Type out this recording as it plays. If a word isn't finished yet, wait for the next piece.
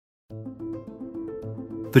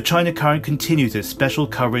The China Current continues its special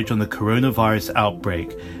coverage on the coronavirus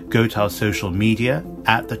outbreak. Go to our social media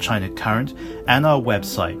at The China Current and our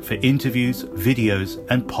website for interviews, videos,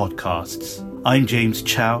 and podcasts. I'm James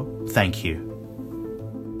Chau. Thank you.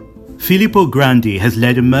 Filippo Grandi has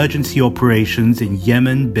led emergency operations in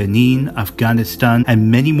Yemen, Benin, Afghanistan, and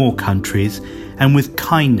many more countries, and with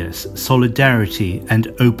kindness, solidarity,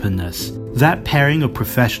 and openness. That pairing of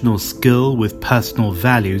professional skill with personal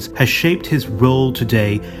values has shaped his role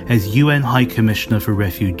today as UN High Commissioner for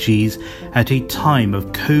Refugees at a time of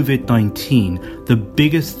COVID-19, the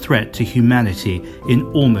biggest threat to humanity in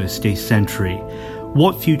almost a century.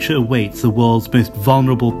 What future awaits the world's most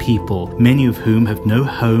vulnerable people, many of whom have no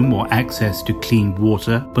home or access to clean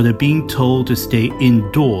water, but are being told to stay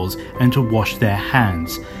indoors and to wash their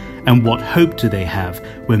hands? And what hope do they have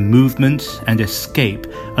when movement and escape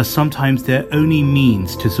are sometimes their only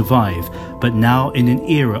means to survive, but now in an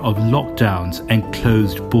era of lockdowns and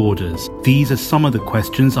closed borders? These are some of the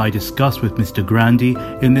questions I discuss with Mr. Grandi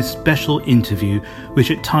in this special interview,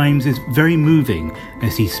 which at times is very moving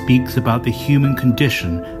as he speaks about the human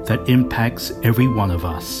condition that impacts every one of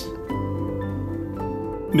us.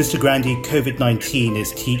 Mr. Grandi, COVID-19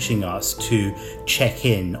 is teaching us to check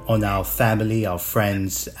in on our family, our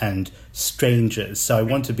friends, and strangers. So I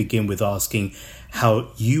want to begin with asking how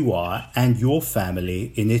you are and your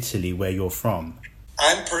family in Italy, where you're from.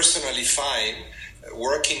 I'm personally fine,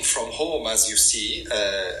 working from home, as you see.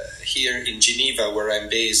 Here in Geneva, where I'm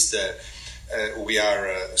based, we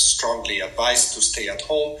are strongly advised to stay at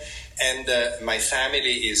home. And my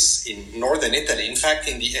family is in northern Italy, in fact,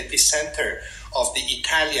 in the epicenter of the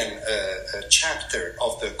Italian chapter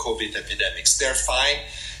of the COVID epidemics. They're fine,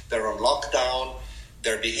 they're on lockdown,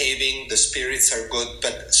 they're behaving, the spirits are good,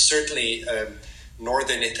 but certainly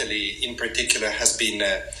northern Italy in particular has been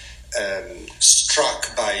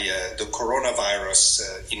struck by the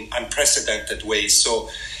coronavirus in unprecedented ways. So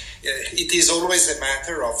it is always a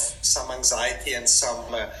matter of some anxiety and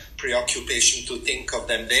some preoccupation to think of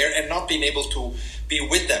them there and not being able to be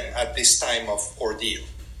with them at this time of ordeal.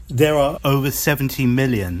 There are over 70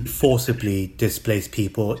 million forcibly displaced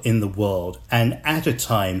people in the world, and at a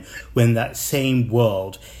time when that same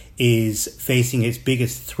world is facing its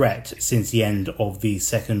biggest threat since the end of the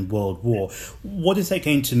Second World War. What is that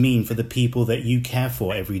going to mean for the people that you care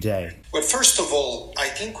for every day? Well, first of all, I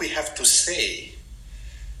think we have to say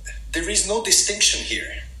there is no distinction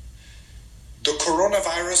here. The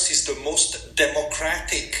coronavirus is the most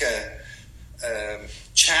democratic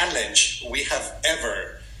challenge we have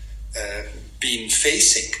ever been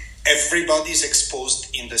facing. Everybody's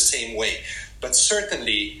exposed in the same way. But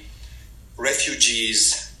certainly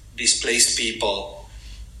refugees, displaced people,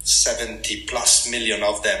 70 plus million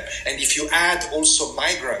of them. And if you add also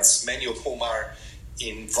migrants, many of whom are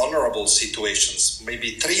in vulnerable situations,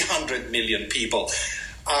 maybe 300 million people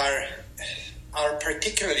are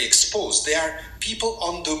particularly exposed. They are people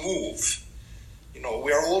on the move. You know,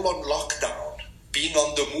 we are all on lockdown. Being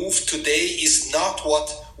on the move today is not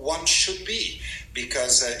what one should be,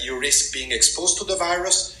 because you risk being exposed to the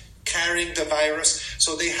virus, carrying the virus.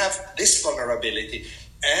 So they have this vulnerability.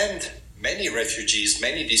 And many refugees,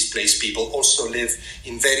 many displaced people also live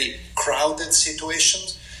in very crowded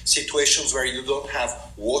situations where you don't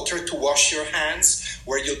have water to wash your hands,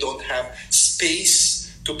 where you don't have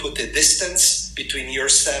space to put a distance between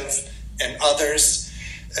yourself and others,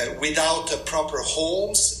 without proper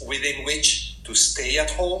homes within which to stay at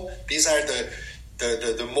home. These are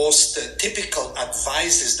the most typical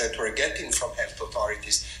advices that we're getting from health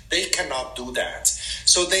authorities. They cannot do that.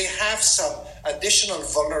 So they have some additional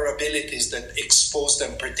vulnerabilities that expose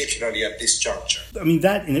them particularly at this juncture. I mean,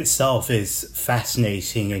 that in itself is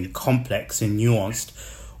fascinating and complex and nuanced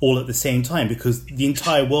all at the same time, because the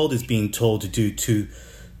entire world is being told to do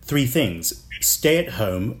three things: stay at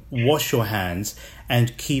home, wash your hands,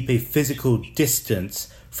 and keep a physical distance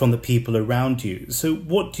from the people around you. So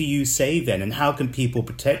what do you say then, and how can people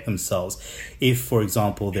protect themselves if, for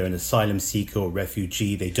example, they're an asylum seeker or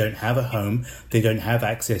refugee, they don't have a home, they don't have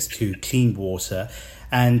access to clean water,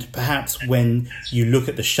 and perhaps when you look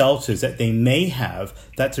at the shelters that they may have,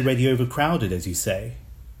 that's already overcrowded, as you say?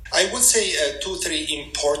 I would say 2-3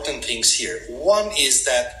 important things here. One is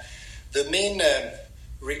that the main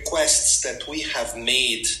requests that we have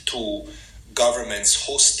made to governments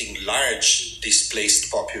hosting large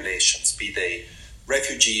displaced populations, be they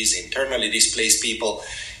refugees, internally displaced people,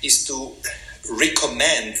 is to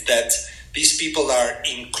recommend that these people are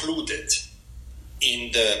included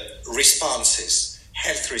in the responses,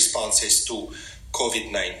 health responses to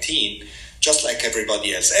COVID-19, just like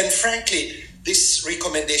everybody else. And frankly, this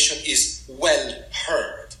recommendation is well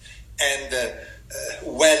heard and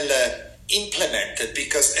well implemented,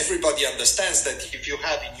 because everybody understands that if you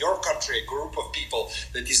have in your country a group of people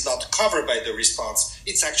that is not covered by the response,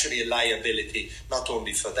 it's actually a liability, not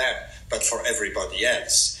only for them, but for everybody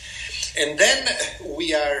else. And then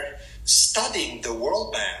we are studying the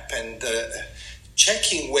world map and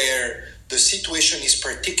checking where the situation is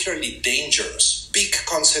particularly dangerous. Big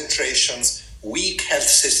concentrations, weak health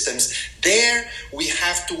systems. There we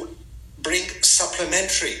have to bring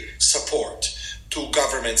supplementary support to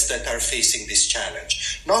governments that are facing this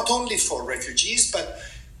challenge. Not only for refugees, but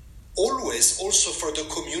always also for the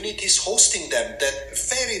communities hosting them that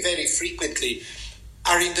very, very frequently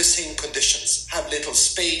are in the same conditions, have little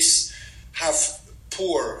space, have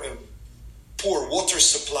poor water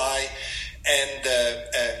supply, and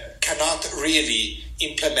cannot really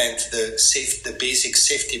implement the basic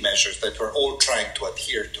safety measures that we're all trying to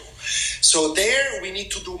adhere to. So there we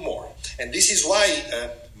need to do more. And this is why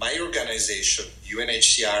my organization,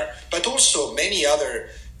 UNHCR, but also many other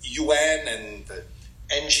UN and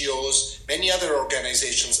NGOs, many other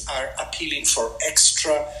organizations are appealing for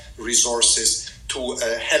extra resources to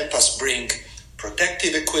help us bring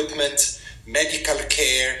protective equipment, medical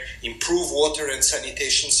care, improve water and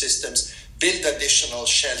sanitation systems, build additional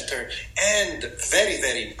shelter, and very,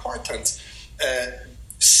 very important,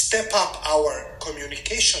 step up our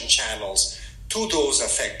communication channels to those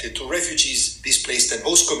affected, to refugees, displaced and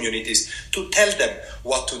host communities, to tell them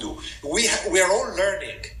what to do. We are all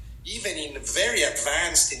learning, even in very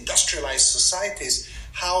advanced industrialized societies,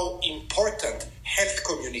 how important health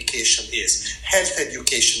communication is, health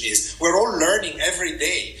education is. We're all learning every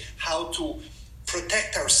day how to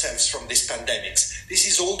protect ourselves from these pandemics. This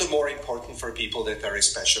is all the more important for people that are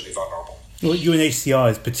especially vulnerable. Well,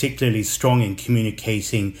 UNHCR is particularly strong in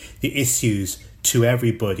communicating the issues to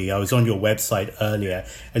everybody. I was on your website earlier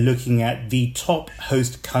and looking at the top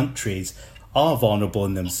host countries are vulnerable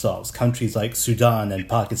in themselves, countries like Sudan and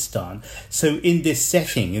Pakistan. So in this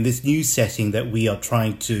setting, in this new setting that we are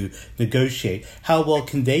trying to negotiate, how well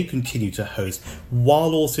can they continue to host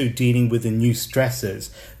while also dealing with the new stresses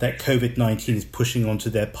that COVID-19 is pushing onto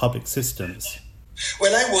their public systems?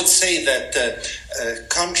 Well, I would say that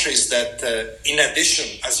countries that, in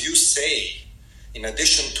addition, as you say, in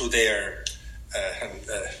addition to their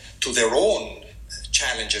own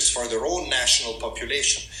challenges for their own national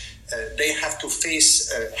population, they have to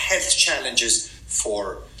face health challenges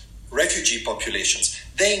for refugee populations.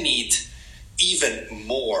 They need even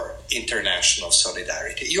more international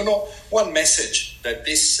solidarity. You know, one message that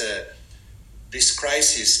this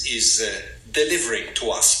crisis is delivering to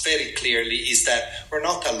us very clearly is that we're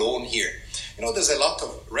not alone here. You know, there's a lot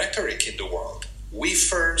of rhetoric in the world. We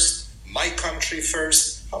first, my country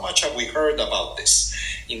first. How much have we heard about this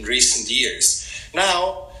in recent years?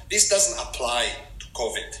 Now, this doesn't apply to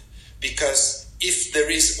COVID, because if there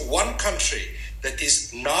is one country that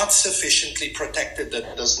is not sufficiently protected,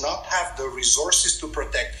 that does not have the resources to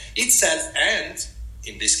protect itself and,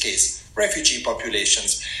 in this case, refugee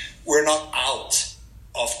populations, we're not out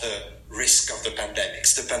of the risk of the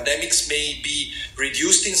pandemics. The pandemics may be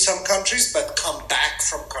reduced in some countries, but come back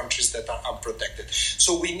from countries that are unprotected.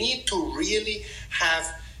 So we need to really have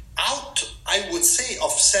I would say,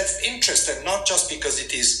 of self-interest, and not just because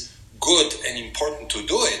it is good and important to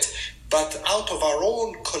do it, but out of our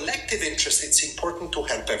own collective interest, it's important to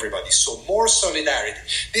help everybody. So more solidarity.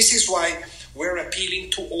 This is why we're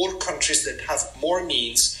appealing to all countries that have more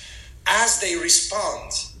means as they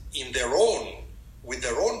respond with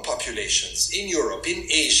their own populations in Europe, in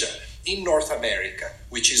Asia, in North America,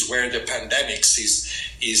 which is where the pandemics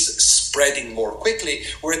is spreading more quickly.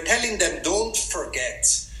 We're telling them, don't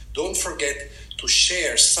forget to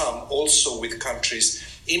share some also with countries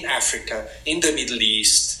in Africa, in the Middle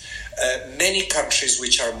East, many countries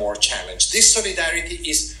which are more challenged. This solidarity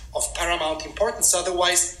is of paramount importance,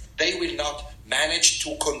 otherwise they will not manage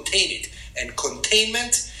to contain it. And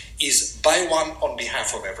containment is by one on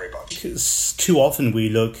behalf of everybody. Because too often we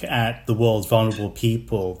look at the world's vulnerable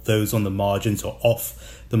people, those on the margins or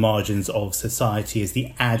off the margins of society, as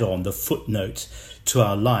the add-on, the footnote to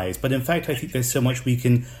our lives. But in fact, I think there's so much we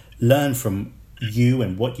can learn from you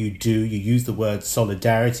and what you do. You use the word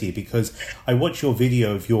solidarity, because I watched your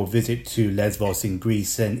video of your visit to Lesbos in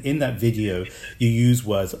Greece, and in that video you use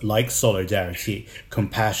words like solidarity,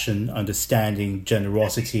 compassion, understanding,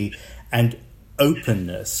 generosity, and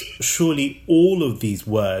openness. Surely all of these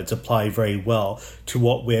words apply very well to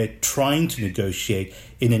what we're trying to negotiate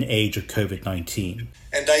in an age of COVID-19.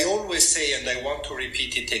 And I always say, and I want to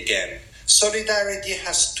repeat it again, solidarity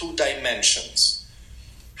has two dimensions.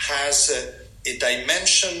 Has a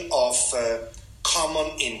dimension of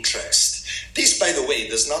common interest. This, by the way,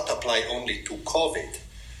 does not apply only to COVID.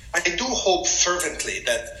 I do hope fervently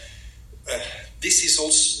that this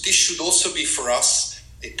should also be for us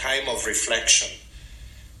a time of reflection,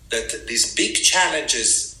 that these big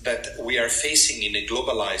challenges that we are facing in a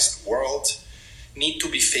globalized world need to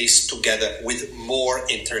be faced together with more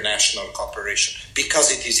international cooperation,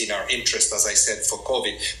 because it is in our interest, as I said, for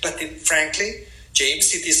COVID. But frankly,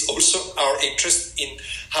 James, it is also our interest in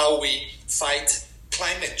how we fight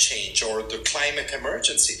climate change or the climate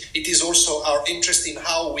emergency. It is also our interest in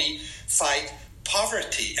how we fight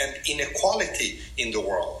poverty and inequality in the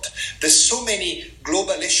world. There's so many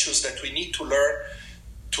global issues that we need to learn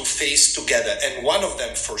to face together. And one of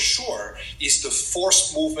them, for sure, is the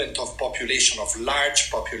forced movement of population, of large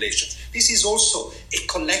populations. This is also a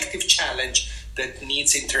collective challenge that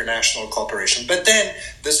needs international cooperation. But then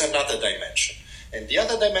there's another dimension. And the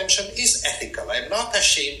other dimension is ethical. I'm not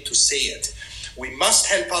ashamed to say it. We must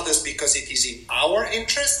help others because it is in our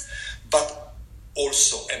interest, but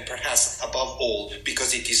also, and perhaps above all,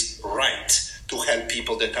 because it is right to help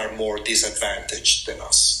people that are more disadvantaged than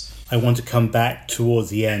us. I want to come back towards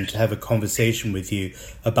the end to have a conversation with you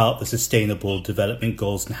about the Sustainable Development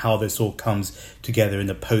Goals and how this all comes together in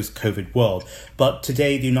the post-COVID world. But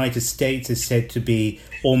today, the United States is said to be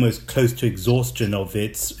almost close to exhaustion of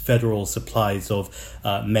its federal supplies of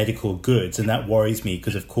medical goods. And that worries me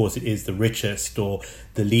because, of course, it is the richest or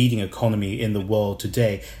the leading economy in the world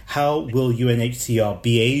today. How will UNHCR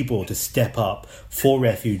be able to step up for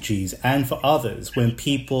refugees and for others when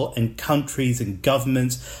people and countries and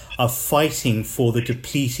governments are fighting for the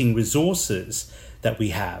depleting resources that we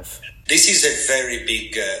have? This is a very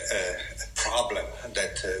big problem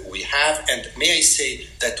that we have, and may I say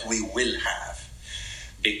that we will have,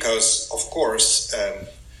 because, of course,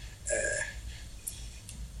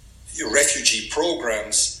 refugee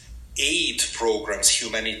programs, aid programs,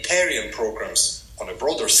 humanitarian programs on a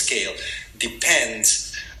broader scale depend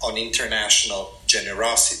on international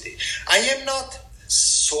generosity. I am not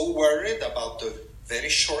so worried about the very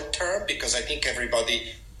short term, because I think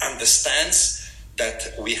everybody understands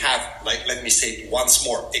that we have, like, let me say once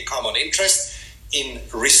more, a common interest in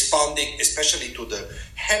responding, especially to the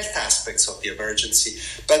health aspects of the emergency.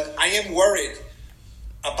 But I am worried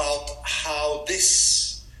about how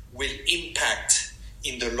this will impact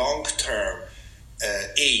in the long term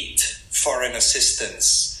aid, foreign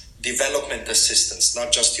assistance, development assistance,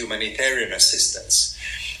 not just humanitarian assistance.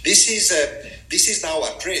 This is now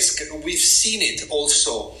at risk. We've seen it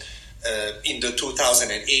also in the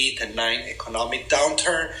 2008 and 9 economic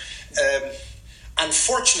downturn.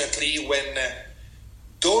 Unfortunately, when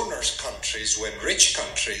donors countries, when rich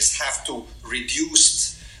countries have to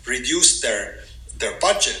reduce their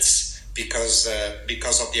budgets because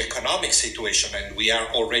of the economic situation, and we are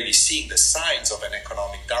already seeing the signs of an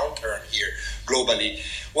economic downturn here globally,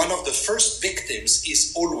 one of the first victims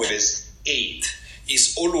is always aid,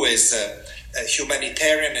 is always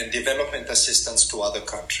humanitarian and development assistance to other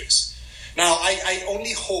countries. Now, I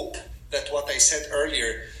only hope that what I said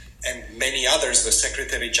earlier, and many others, the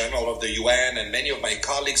Secretary General of the UN and many of my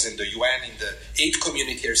colleagues in the UN, in the aid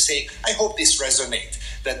community are saying, I hope this resonates,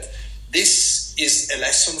 that this is a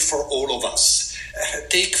lesson for all of us.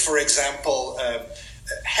 Take, for example,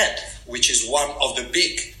 health, which is one of the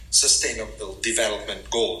big sustainable development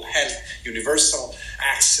goals, health, universal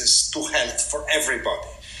access to health for everybody.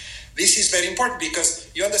 This is very important because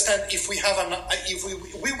you understand, if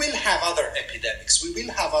we will have other epidemics, we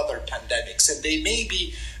will have other pandemics, and they may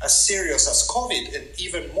be as serious as COVID and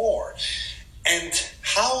even more. And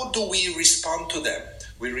how do we respond to them?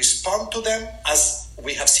 We respond to them as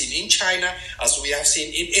we have seen in China, as we have seen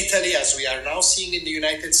in Italy, as we are now seeing in the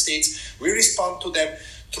United States. We respond to them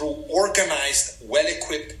through organized,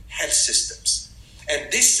 well-equipped health systems. And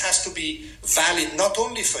this has to be valid not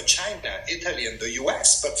only for China, Italy, and the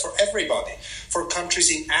US, but for everybody, for countries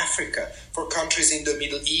in Africa, for countries in the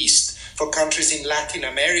Middle East, for countries in Latin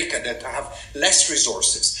America that have less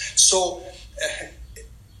resources. So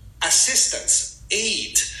assistance,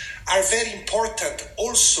 aid, are very important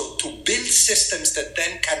also to build systems that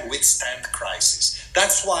then can withstand crisis.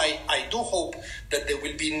 That's why I do hope that there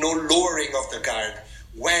will be no lowering of the guard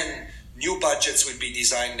when new budgets will be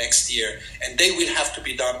designed next year, and they will have to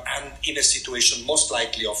be done and in a situation most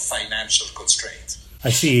likely of financial constraints.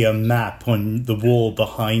 I see a map on the wall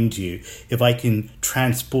behind you. If I can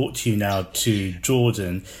transport you now to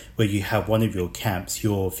Jordan, where you have one of your camps,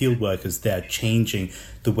 your field workers there changing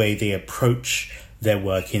the way they approach their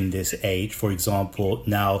work in this aid. For example,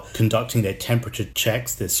 now conducting their temperature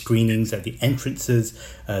checks, their screenings at the entrances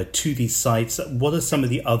to these sites. What are some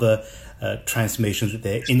of the other transformations that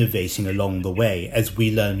they're innovating along the way as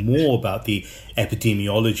we learn more about the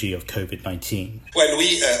epidemiology of COVID-19? Well,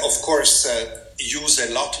 we, of course, use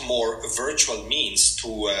a lot more virtual means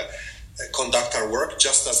to conduct our work,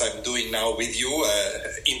 just as I'm doing now with you,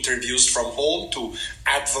 interviews from home to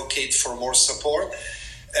advocate for more support.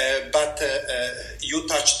 But you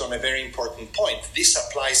touched on a very important point. This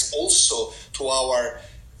applies also to our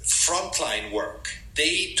frontline work,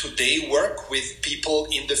 day-to-day work with people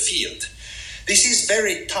in the field. This is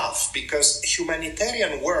very tough because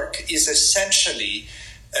humanitarian work is essentially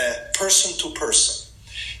person to person.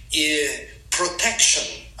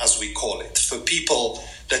 Protection, as we call it, for people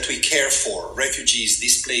that we care for, refugees,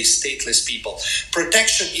 displaced, stateless people.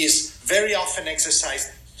 Protection is very often exercised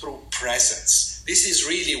through presence. This is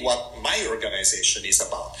really what my organization is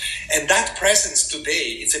about. And that presence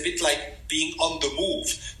today, it's a bit like being on the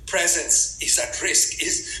move. Presence is at risk,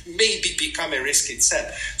 is maybe become a risk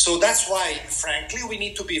itself. So that's why, frankly, we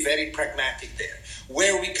need to be very pragmatic there.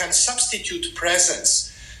 Where we can substitute presence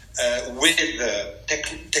with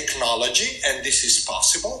technology, and this is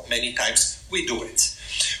possible, many times we do it.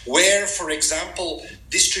 Where, for example,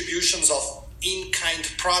 distributions of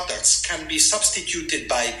in-kind products can be substituted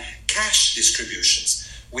by cash distributions,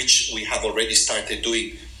 which we have already started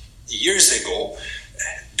doing years ago,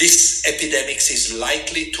 this epidemic is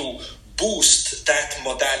likely to boost that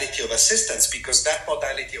modality of assistance, because that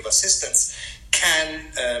modality of assistance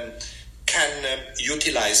can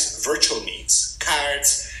utilize virtual means,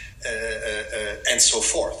 cards, and so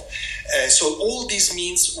forth. So all these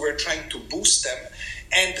means, we're trying to boost them,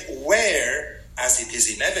 and where, as it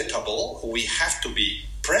is inevitable, we have to be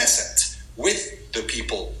present with the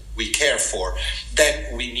people we care for,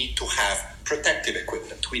 then we need to have protective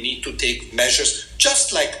equipment. We need to take measures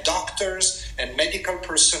just like doctors and medical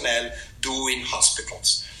personnel do in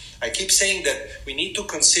hospitals. I keep saying that we need to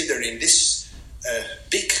consider in this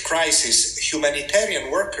big crisis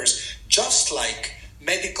humanitarian workers just like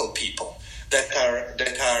medical people that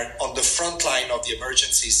are on the front line of the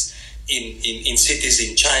emergencies in cities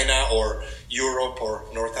in China or Europe or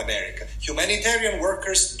North America. Humanitarian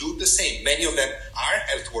workers do the same. Many of them are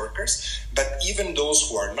health workers, but even those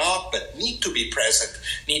who are not but need to be present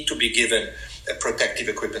need to be given protective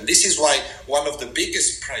equipment. This is why one of the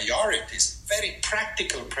biggest priorities, very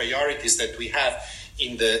practical priorities that we have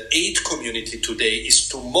in the aid community today is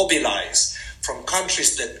to mobilize from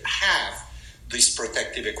countries that have this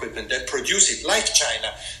protective equipment, that produce it, like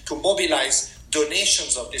China, to mobilize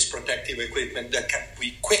donations of this protective equipment that can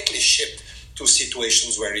be quickly shipped to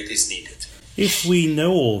situations where it is needed. If we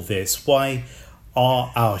know all this, why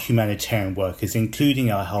are our humanitarian workers, including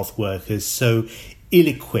our health workers, so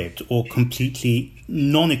ill-equipped or completely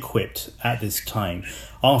non-equipped at this time?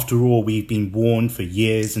 After all, we've been warned for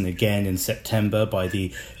years and again in September by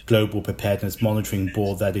the Global Preparedness Monitoring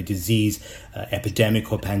Board that a disease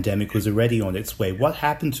epidemic or pandemic was already on its way. What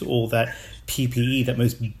happened to all that PPE, that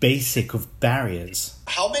most basic of barriers?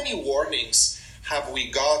 How many warnings have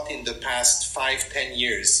we got in the past 5-10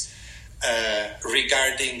 years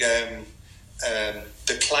regarding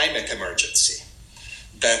the climate emergency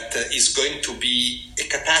that is going to be a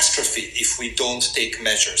catastrophe if we don't take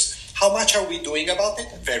measures? How much are we doing about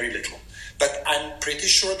it? Very little. But I'm pretty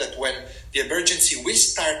sure that when the emergency will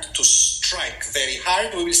start to strike very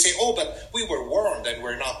hard, we will say, oh, but we were warned and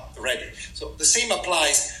we're not ready. So the same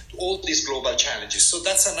applies to all these global challenges. So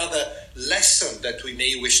that's another lesson that we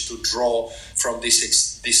may wish to draw from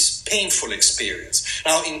this painful experience.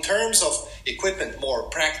 Now, in terms of equipment, more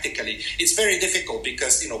practically, it's very difficult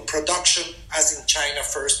because, production, as in China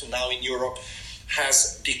first, now in Europe,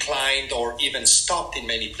 has declined or even stopped in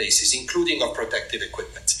many places, including of protective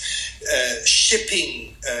equipment.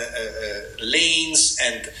 Shipping lanes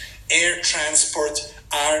and air transport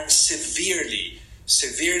are severely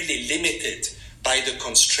limited by the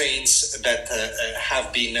constraints that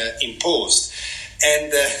have been imposed.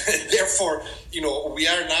 And therefore, we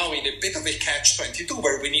are now in a bit of a catch-22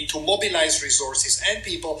 where we need to mobilize resources and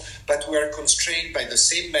people, but we are constrained by the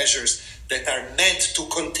same measures that are meant to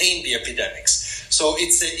contain the epidemics. So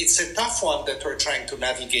it's a tough one that we're trying to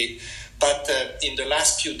navigate. But in the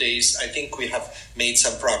last few days, I think we have made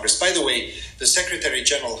some progress. By the way, the Secretary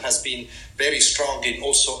General has been very strong in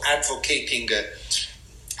also advocating,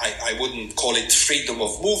 I wouldn't call it freedom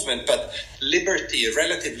of movement, but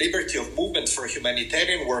relative liberty of movement for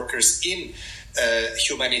humanitarian workers in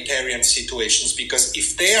humanitarian situations. Because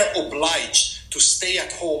if they are obliged to stay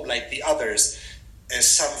at home like the others,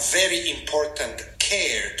 some very important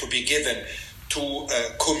care to be given to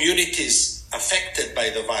communities affected by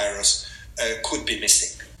the virus could be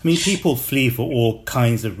missing. I mean, people flee for all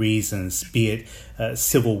kinds of reasons, be it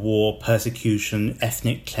civil war, persecution,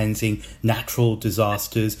 ethnic cleansing, natural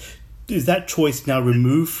disasters. Is that choice now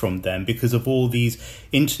removed from them because of all these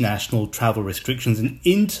international travel restrictions and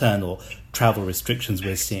internal travel restrictions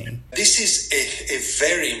we're seeing? This is a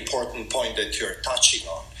very important point that you're touching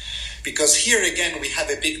on, because here again we have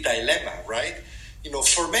a big dilemma, right?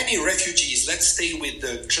 For many refugees, let's stay with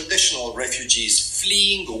the traditional refugees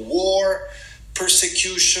fleeing war,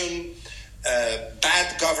 persecution,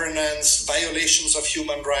 bad governance, violations of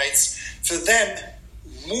human rights. For them,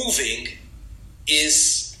 moving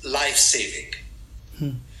is life-saving.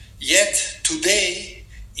 Yet today,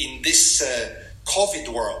 in this COVID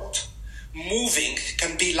world, moving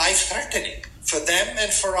can be life-threatening for them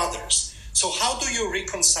and for others. So how do you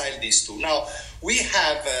reconcile these two? Now, we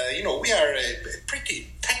have, we are a pretty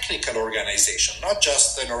technical organization, not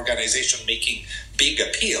just an organization making big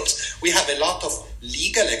appeals. We have a lot of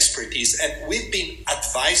legal expertise, and we've been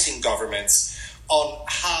advising governments on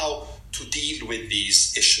how to deal with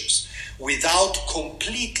these issues without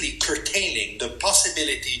completely curtailing the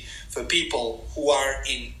possibility for people who are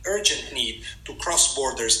in urgent need to cross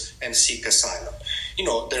borders and seek asylum.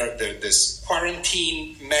 There's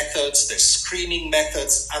quarantine methods, there's screening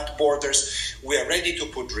methods at borders. We are ready to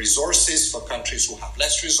put resources for countries who have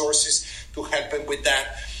less resources to help them with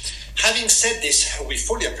that. Having said this, we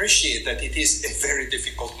fully appreciate that it is a very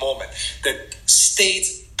difficult moment, that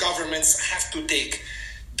states, governments have to take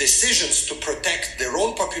decisions to protect their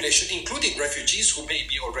own population, including refugees who may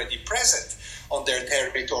be already present on their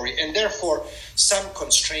territory, and therefore some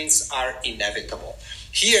constraints are inevitable.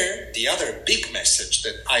 Here, the other big message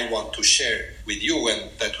that I want to share with you, and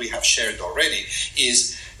that we have shared already,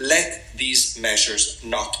 is let these measures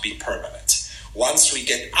not be permanent. Once we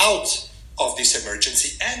get out of this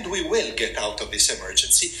emergency, and we will get out of this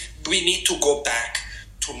emergency, we need to go back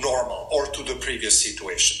to normal or to the previous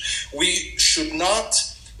situation. We should not,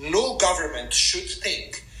 no government should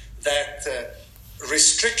think that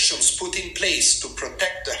restrictions put in place to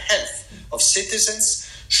protect the health of citizens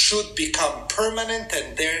should become permanent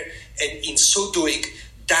and in so doing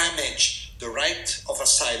damage the right of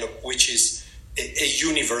asylum, which is a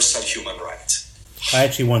universal human right. I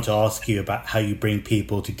actually want to ask you about how you bring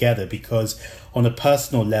people together, because on a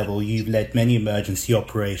personal level, you've led many emergency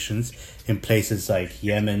operations in places like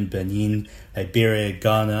Yemen, Benin, Liberia,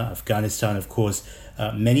 Ghana, Afghanistan, of course,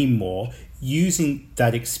 many more. Using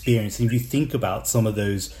that experience, and if you think about some of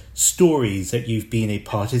those stories that you've been a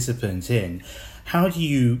participant in, how do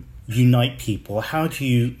you unite people? How do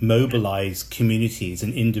you mobilize communities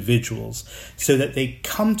and individuals so that they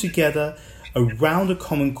come together around a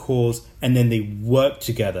common cause and then they work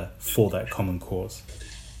together for that common cause?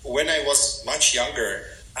 When I was much younger,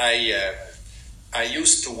 I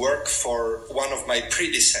used to work for one of my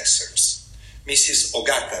predecessors, Mrs.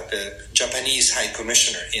 Ogata, the Japanese High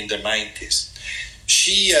Commissioner in the 90s.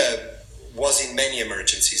 She was in many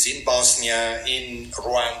emergencies, in Bosnia, in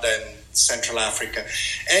Rwanda, and Central Africa.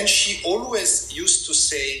 And she always used to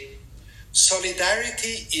say,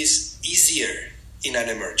 solidarity is easier in an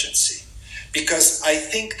emergency. Because I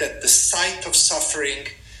think that the sight of suffering,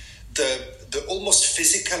 the almost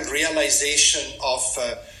physical realization of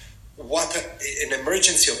what an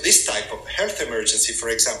emergency of this type, of health emergency, for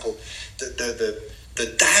example,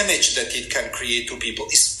 the damage that it can create to people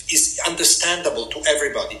is understandable to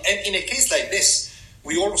everybody. And in a case like this,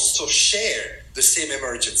 we also share the same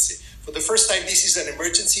emergency. For the first time, this is an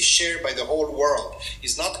emergency shared by the whole world.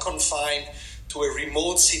 It's not confined to a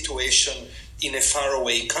remote situation in a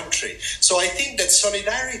faraway country. So I think that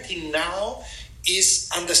solidarity now is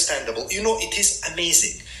understandable. It is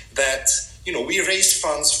amazing that, we raise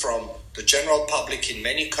funds from the general public in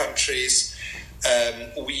many countries.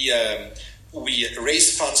 We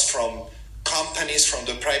raise funds from companies, from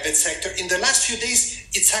the private sector. In the last few days,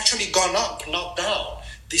 it's actually gone up, not down,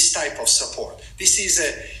 this type of support. This is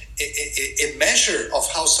a measure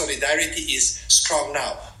of how solidarity is strong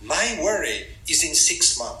now. My worry is in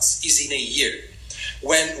 6 months, is in a year,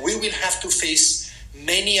 when we will have to face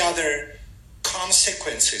many other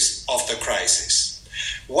consequences of the crisis.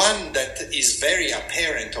 One that is very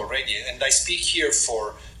apparent already, and I speak here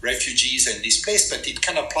for refugees and displaced, but it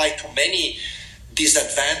can apply to many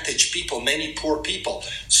disadvantaged people, many poor people.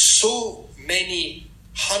 So many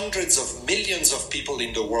hundreds of millions of people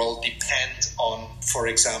in the world depend on, for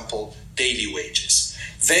example, daily wages.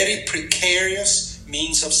 Very precarious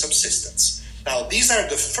means of subsistence. Now, these are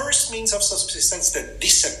the first means of subsistence that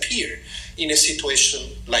disappear in a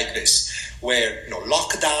situation like this, where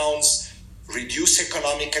lockdowns reduce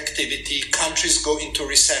economic activity, countries go into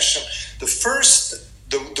recession. The first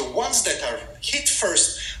The ones that are hit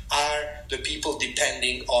first are the people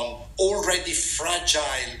depending on already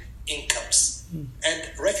fragile incomes.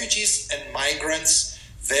 And refugees and migrants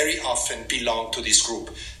very often belong to this group.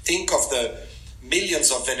 Think of the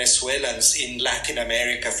millions of Venezuelans in Latin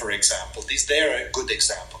America, for example. They're a good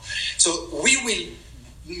example. So we will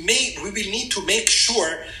need to make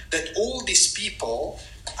sure that all these people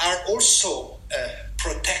are also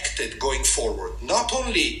protected going forward, not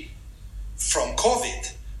only from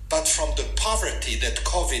COVID, but from the poverty that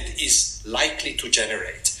COVID is likely to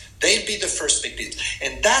generate. They'll be the first victims.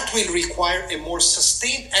 And that will require a more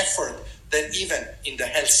sustained effort than even in the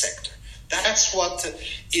health sector. That's what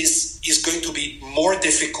is going to be more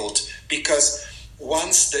difficult, because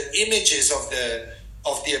once the images of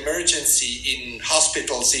the emergency in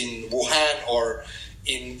hospitals in Wuhan or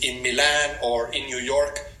in Milan or in New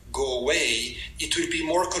York go away, it will be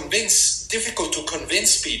more difficult to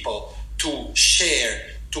convince people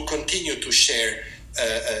to continue to share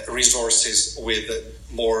resources with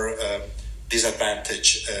more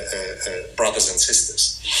disadvantaged brothers and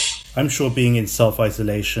sisters. I'm sure being in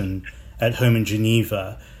self-isolation at home in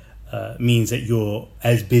Geneva means that you're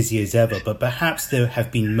as busy as ever, but perhaps there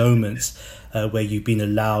have been moments where you've been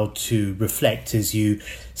allowed to reflect, as you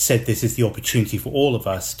said, this is the opportunity for all of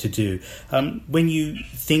us to do. When you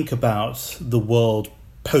think about the world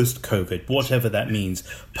post-COVID, whatever that means,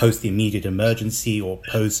 post the immediate emergency or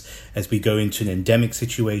post as we go into an endemic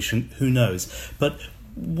situation, who knows? But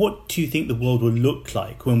what do you think the world will look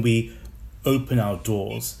like when we open our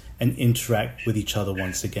doors and interact with each other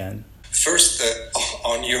once again? First,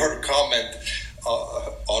 on your comment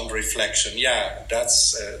on reflection, yeah,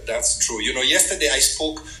 that's true. Yesterday I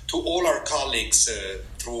spoke to all our colleagues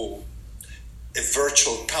through a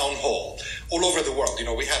virtual town hall all over the world.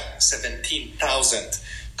 We have 17,000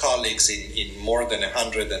 colleagues in more than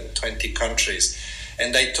 120 countries.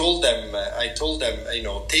 And I told them,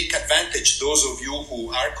 take advantage, those of you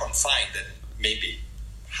who are confined, and maybe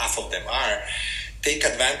half of them are, take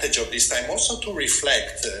advantage of this time also to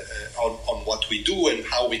reflect on what we do and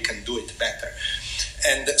how we can do it better.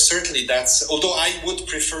 And certainly although I would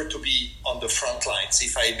prefer to be on the front lines,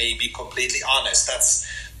 if I may be completely honest,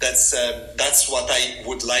 that's what I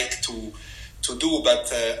would like to do.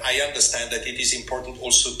 But I understand that it is important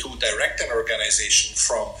also to direct an organization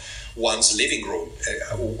from one's living room.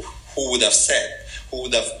 Who would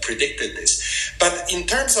have predicted this? But in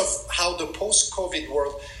terms of how the post-COVID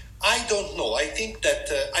world, I don't know. I think that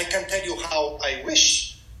I can tell you how I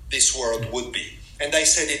wish this world would be. And I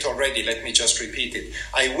said it already, let me just repeat it.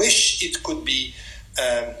 I wish it could be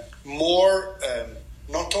more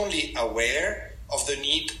not only aware of the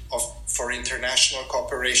need for international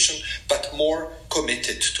cooperation, but more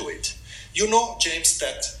committed to it. You know, James,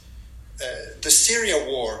 that the Syria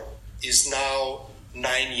war is now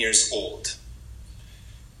 9 years old.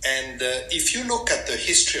 And if you look at the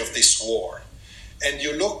history of this war, and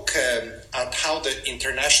you look at how the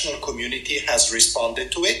international community has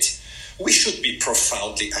responded to it, we should be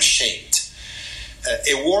profoundly ashamed.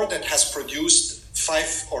 A war that has produced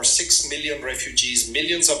 5 or 6 million refugees,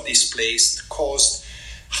 millions of displaced, caused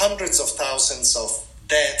hundreds of thousands of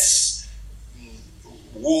deaths,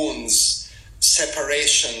 wounds,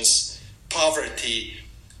 separations, poverty.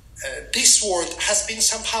 This war has been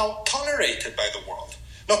somehow tolerated by the world.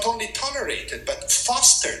 Not only tolerated, but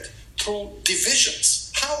fostered through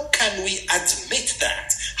divisions. How can we admit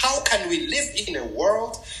that? How can we live in a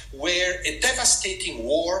world where a devastating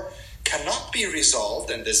war cannot be resolved,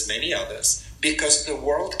 and there's many others, because the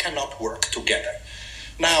world cannot work together?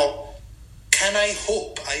 Now, I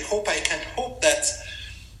can hope that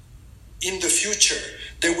in the future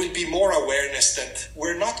there will be more awareness that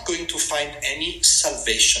we're not going to find any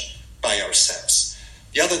salvation by ourselves.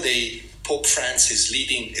 The other day, Pope Francis,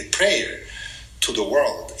 leading a prayer to the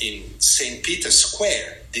world in St. Peter's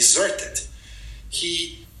Square, deserted,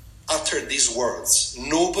 he uttered these words: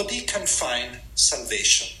 nobody can find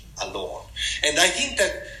salvation alone. And I think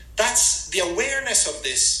that that's the awareness of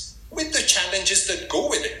this, with the challenges that go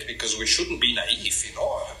with it, because we shouldn't be naive,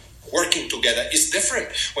 working together is different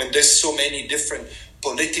when there's so many different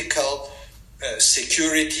political,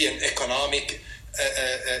 security and economic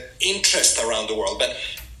interests around the world. But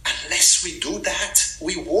unless we do that,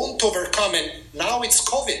 we won't overcome. And now it's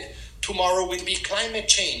COVID. Tomorrow will be climate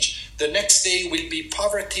change. The next day will be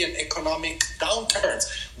poverty and economic downturns.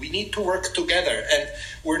 We need to work together, and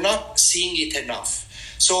we're not seeing it enough.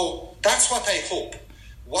 So that's what I hope.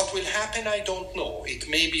 What will happen, I don't know. It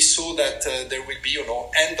may be so that there will be,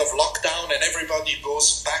 end of lockdown and everybody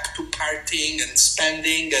goes back to partying and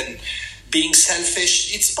spending and being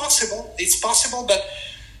selfish. It's possible, but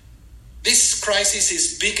This crisis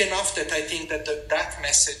is big enough that I think that that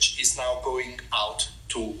message is now going out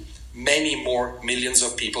to many more millions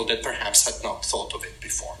of people that perhaps had not thought of it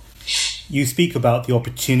before. You speak about the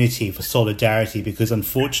opportunity for solidarity because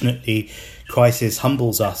unfortunately crisis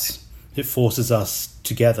humbles us. It forces us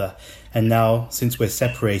together. And now, since we're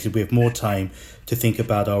separated, we have more time to think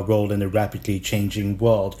about our role in a rapidly changing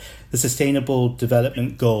world. The Sustainable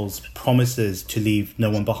Development Goals promises to leave no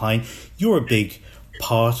one behind. You're a big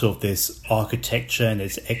part of this architecture and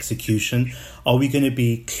its execution. Are we going to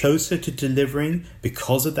be closer to delivering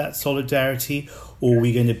because of that solidarity, or are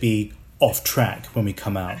we going to be off track when we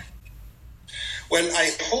come out? Well,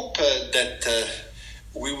 I hope that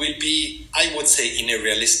we will be, I would say in a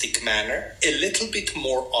realistic manner, a little bit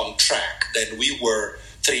more on track than we were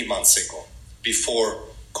 3 months ago, before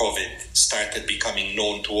COVID started becoming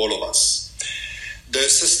known to all of us. The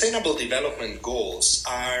Sustainable Development Goals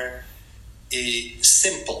are a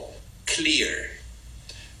simple, clear,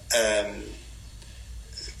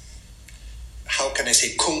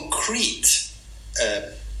 concrete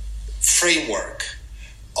framework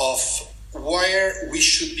of where we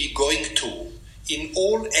should be going to in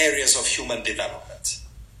all areas of human development,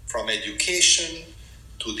 from education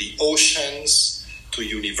to the oceans, to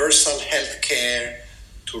universal health care,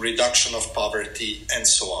 to reduction of poverty, and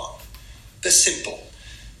so on. They're simple.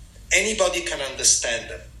 Anybody can understand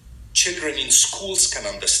them. Children in schools can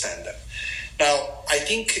understand them. Now, I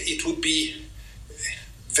think it would be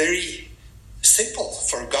very simple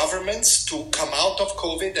for governments to come out of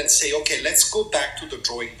COVID and say, okay, let's go back to the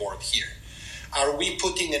drawing board here. Are we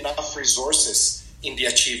putting enough resources in the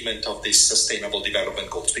achievement of these Sustainable Development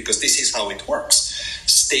Goals? Because this is how it works.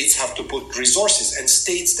 States have to put resources, and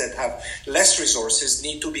states that have less resources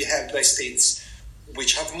need to be helped by states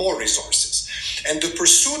which have more resources. And the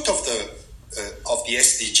pursuit of the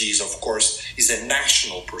SDGs, of course, is a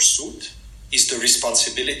national pursuit, is the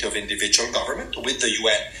responsibility of individual government, with the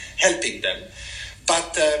UN helping them.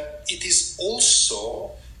 But it is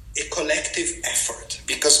also a collective effort,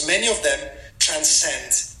 because many of them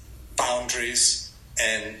transcend boundaries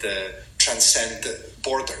and transcend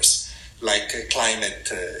borders, like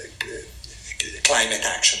climate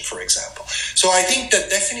action, for example. So I think that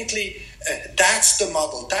definitely that's the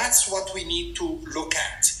model. That's what we need to look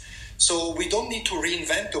at. So we don't need to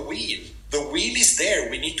reinvent the wheel. The wheel is there.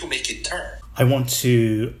 We need to make it turn. I want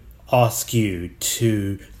to ask you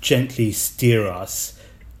to gently steer us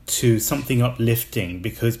to something uplifting,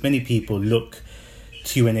 because many people look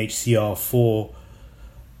to UNHCR for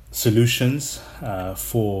solutions,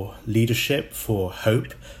 for leadership, for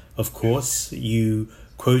hope. Of course, you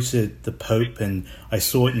quoted the Pope, and I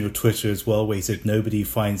saw it in your Twitter as well, where he said, nobody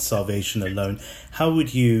finds salvation alone. How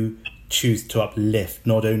would you choose to uplift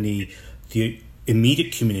not only the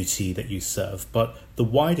immediate community that you serve, but the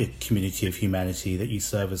wider community of humanity that you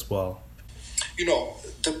serve as well? You know,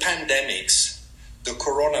 the pandemics, the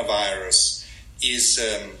coronavirus is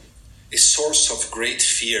a source of great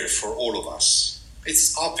fear for all of us.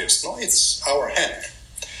 It's obvious, no? It's our health.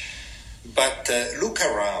 But look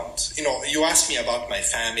around. You know, you asked me about my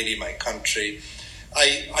family, my country.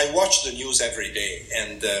 I watch the news every day,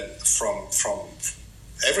 and from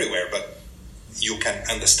everywhere, but you can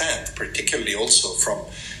understand, particularly also from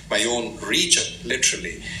my own region,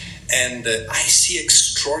 literally. And I see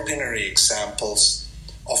extraordinary examples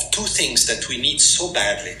of two things that we need so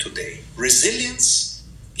badly today: resilience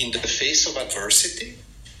in the face of adversity,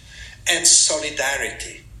 and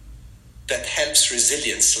solidarity that helps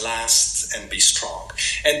resilience last and be strong.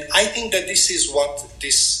 And I think that this is what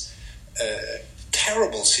this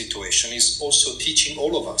terrible situation is also teaching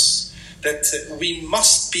all of us, that we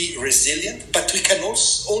must be resilient, but we can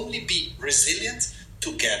also only be resilient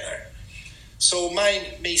together. So mine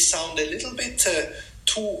may sound a little bit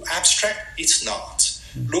too abstract. It's not.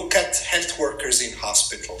 Look at health workers in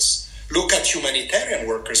hospitals. Look at humanitarian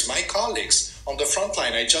workers, my colleagues on the front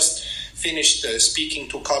line. I just finished speaking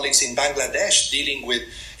to colleagues in Bangladesh dealing with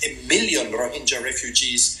 1 million Rohingya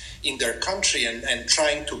refugees in their country and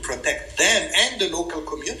trying to protect them and the local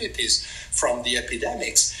communities from the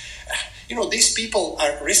epidemics. You know, these people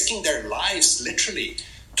are risking their lives literally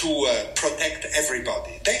to protect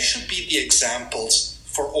everybody. They should be the examples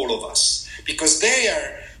for all of us, because they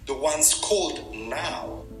are the ones called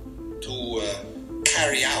now to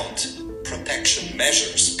carry out protection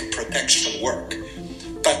measures, protection work.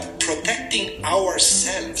 But protecting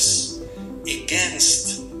ourselves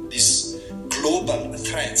against these global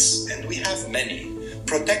threats, and we have many,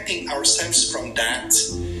 protecting ourselves from that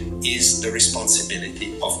is the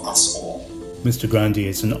responsibility of us all. Mr. Grandi,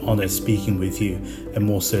 it's an honor speaking with you, and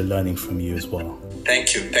more so learning from you as well.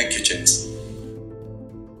 Thank you, James.